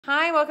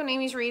Hi, welcome to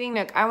Amy's Reading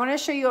Nook. I want to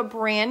show you a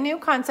brand new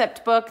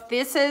concept book.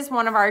 This is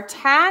one of our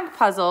tag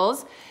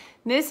puzzles.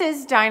 This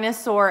is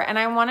Dinosaur, and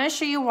I want to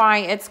show you why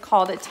it's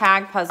called a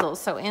tag puzzle.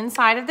 So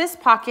inside of this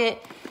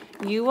pocket,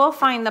 you will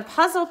find the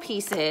puzzle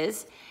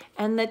pieces,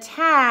 and the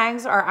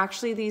tags are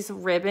actually these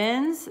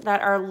ribbons that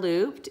are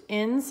looped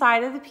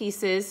inside of the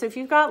pieces. So if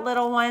you've got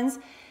little ones,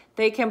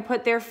 they can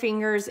put their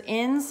fingers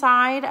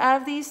inside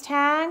of these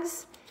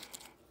tags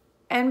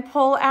and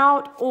pull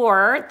out,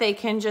 or they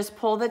can just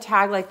pull the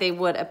tag like they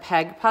would a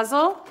peg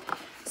puzzle.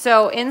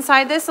 So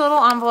inside this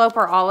little envelope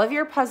are all of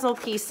your puzzle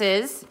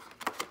pieces.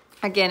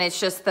 Again, it's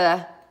just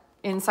the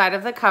inside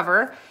of the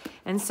cover.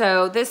 And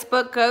so this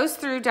book goes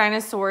through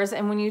dinosaurs,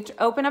 and when you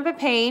open up a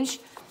page,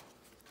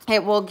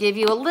 it will give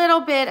you a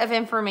little bit of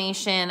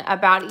information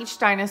about each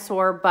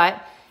dinosaur,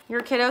 but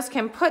your kiddos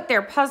can put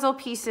their puzzle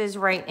pieces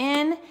right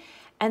in.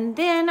 And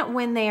then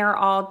when they are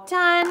all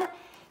done,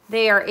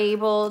 they are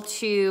able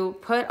to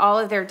put all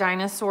of their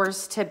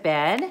dinosaurs to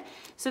bed.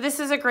 So this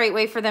is a great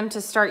way for them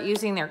to start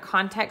using their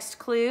context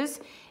clues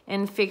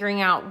and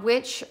figuring out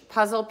which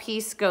puzzle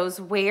piece goes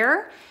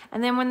where.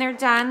 And then when they're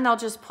done, they'll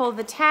just pull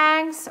the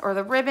tags or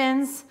the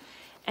ribbons,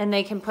 and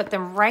they can put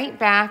them right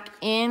back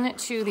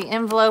into the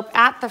envelope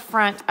at the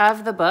front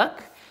of the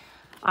book.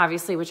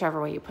 Obviously,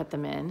 whichever way you put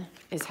them in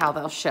is how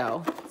they'll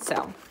show.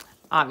 So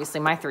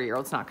obviously my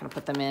 3-year-old's not gonna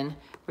put them in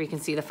where you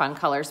can see the fun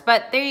colors,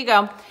 but there you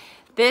go.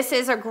 This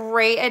is a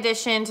great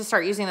addition to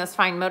start using those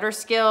fine motor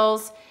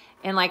skills.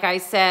 And like I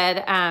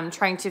said,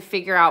 trying to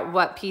figure out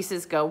what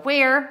pieces go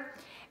where.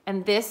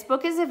 And this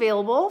book is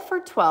available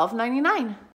for $12.99.